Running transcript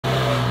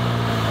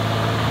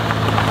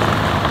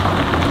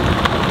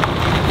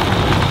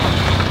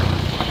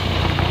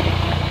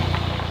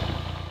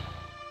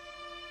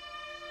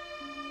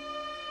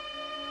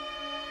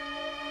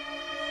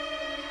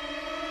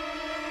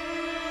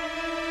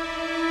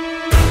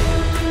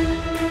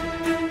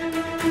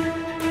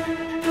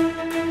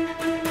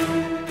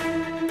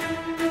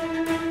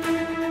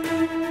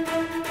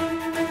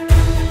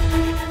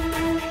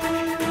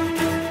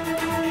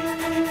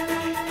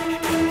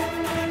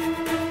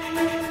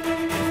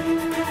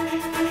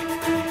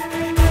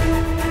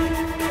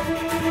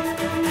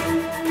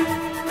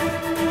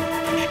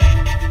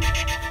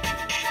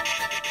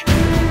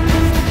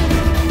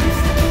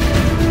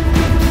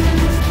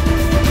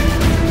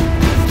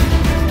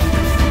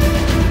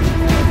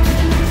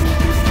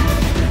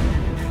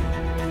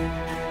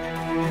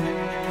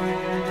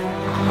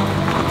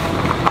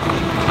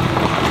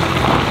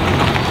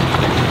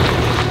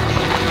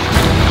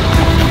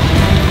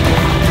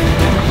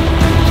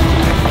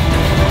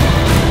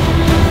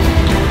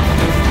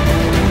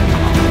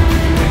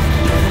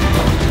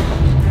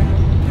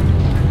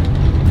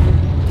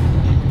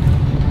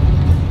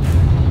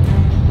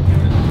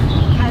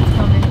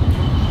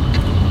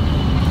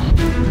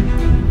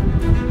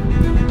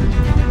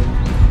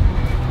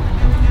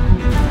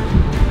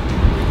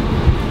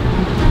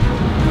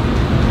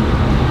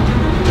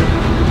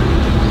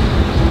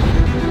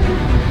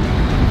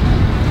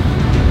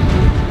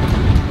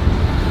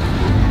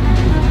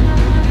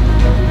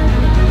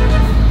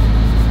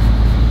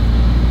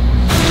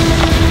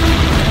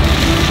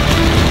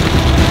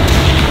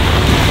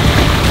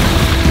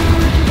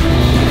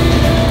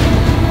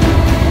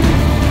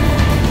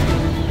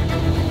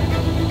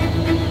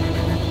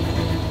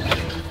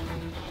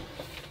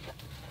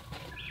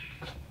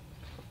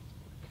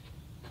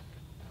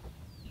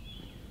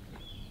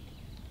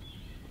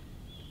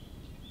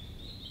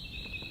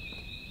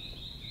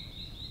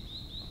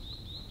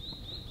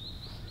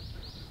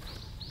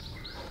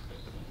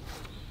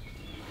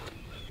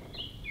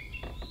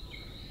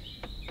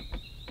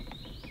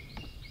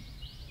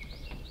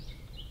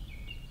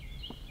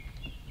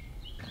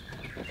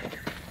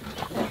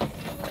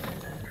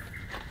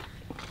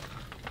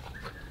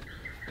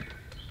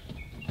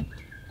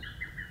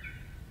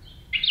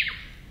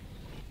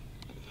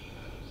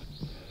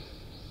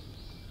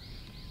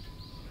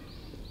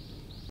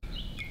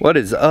What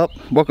is up?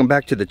 Welcome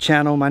back to the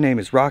channel. My name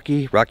is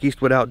Rocky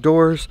Eastwood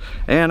Outdoors,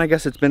 and I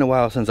guess it's been a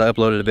while since I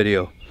uploaded a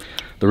video.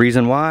 The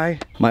reason why,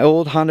 my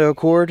old Honda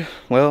Accord,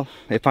 well,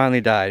 it finally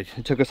died.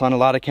 It took us on a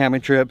lot of camping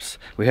trips.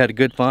 We had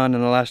good fun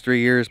in the last 3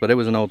 years, but it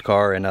was an old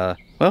car, and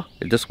well,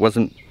 it just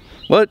wasn't,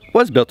 well, it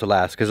was built to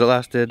last, because it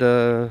lasted,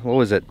 what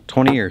was it,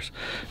 20 years.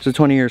 It's a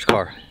 20 years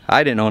car.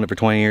 I didn't own it for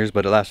 20 years,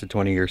 but it lasted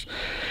 20 years.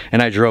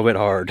 And I drove it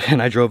hard,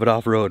 and I drove it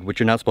off-road, which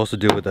you're not supposed to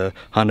do with a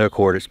Honda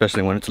Accord,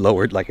 especially when it's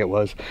lowered like it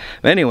was.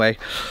 But anyway,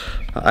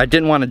 I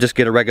didn't want to just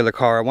get a regular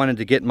car. I wanted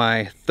to get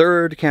my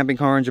third camping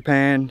car in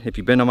Japan. If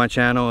you've been on my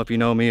channel, if you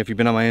know me, if you've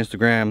been on my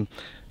Instagram,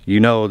 you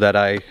know that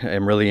I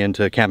am really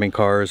into camping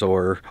cars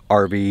or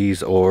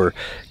RVs or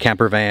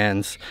camper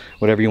vans,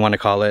 whatever you want to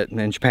call it.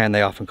 In Japan,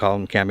 they often call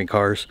them camping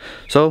cars.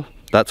 So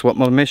that's what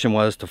my mission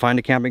was, to find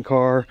a camping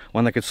car,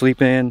 one that could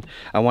sleep in.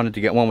 I wanted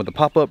to get one with a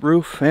pop-up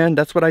roof, and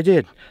that's what I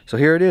did. So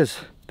here it is.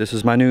 This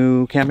is my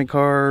new camping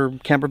car,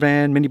 camper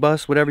van,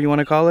 minibus, whatever you want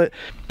to call it.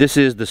 This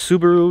is the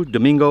Subaru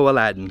Domingo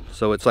Aladdin.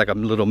 So it's like a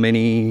little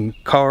mini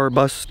car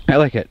bus. I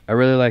like it. I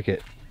really like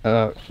it.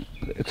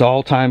 It's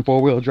all-time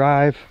four-wheel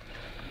drive.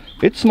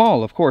 It's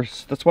small, of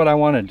course. That's what I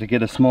wanted, to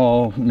get a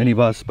small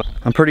minibus. But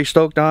I'm pretty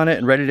stoked on it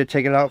and ready to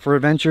take it out for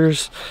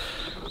adventures.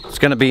 It's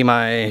gonna be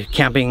my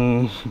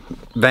camping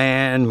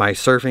van, my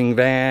surfing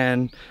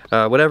van,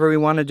 whatever we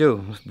want to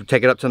do.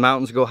 Take it up to the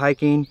mountains, go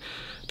hiking.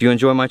 If you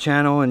enjoy my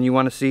channel and you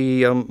want to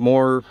see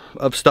more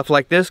of stuff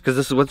like this, because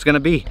this is what it's gonna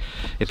be.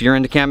 If you're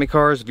into camping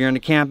cars, if you're into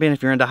camping,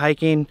 if you're into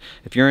hiking,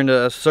 if you're into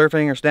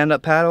surfing or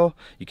stand-up paddle,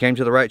 you came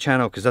to the right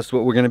channel, because that's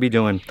what we're gonna be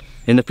doing.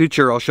 In the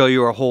future, I'll show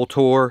you a whole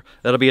tour.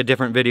 That'll be a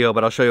different video,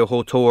 but I'll show you a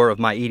whole tour of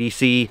my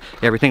EDC,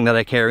 everything that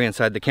I carry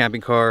inside the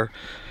camping car.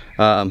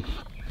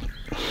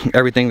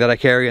 Everything that I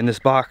carry in this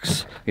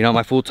box, you know,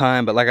 my full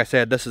time. But like I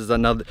said, that's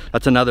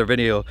another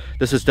video.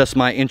 This is just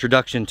my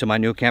introduction to my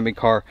new camping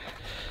car.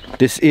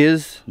 This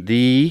is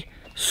the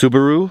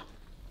Subaru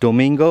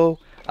Domingo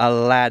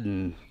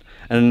Aladdin,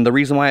 and the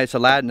reason why it's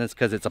Aladdin is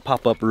because it's a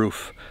pop-up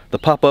roof. The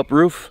pop-up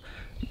roof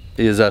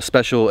is a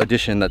special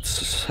edition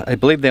that's, I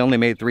believe they only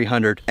made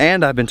 300,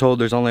 and I've been told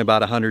there's only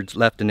about 100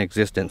 left in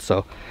existence.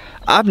 So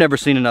I've never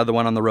seen another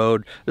one on the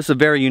road. This is a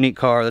very unique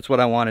car. That's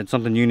what I wanted,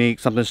 something unique,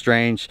 something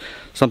strange,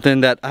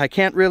 something that I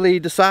can't really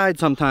decide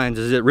sometimes.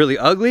 Is it really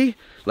ugly?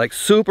 Like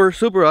super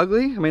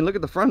ugly? I mean, look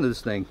at the front of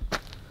this thing.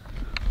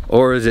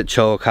 Or is it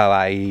cho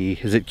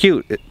kawaii? Is it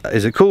cute?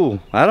 Is it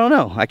cool? I don't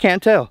know. I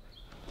can't tell.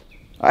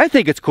 I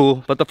think it's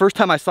cool, but the first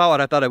time I saw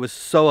it, I thought it was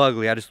so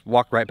ugly. I just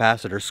walked right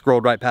past it, or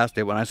scrolled right past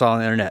it when I saw it on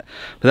the internet.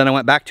 But then I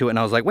went back to it and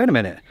I was like, wait a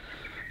minute,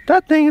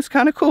 that thing is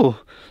kind of cool.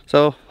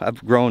 So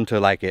I've grown to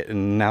like it,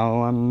 and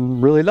now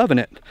I'm really loving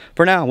it.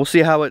 For now, we'll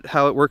see how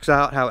it works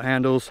out, how it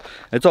handles.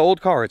 It's an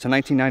old car. It's a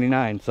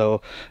 1999,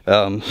 so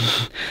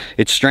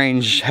it's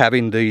strange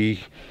having the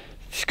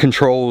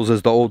controls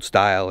as the old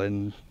style,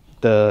 and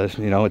the,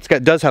 you know, it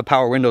does have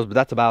power windows, but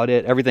that's about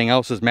it. Everything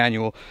else is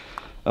manual.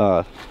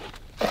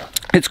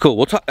 It's cool.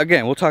 We'll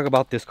talk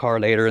about this car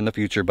later in the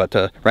future, but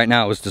right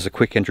now it was just a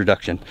quick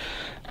introduction.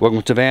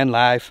 Welcome to Van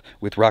Life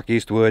with Rocky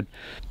Eastwood,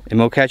 and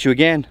we'll catch you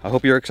again. I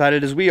hope you're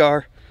excited as we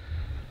are.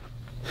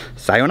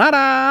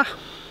 Sayonara!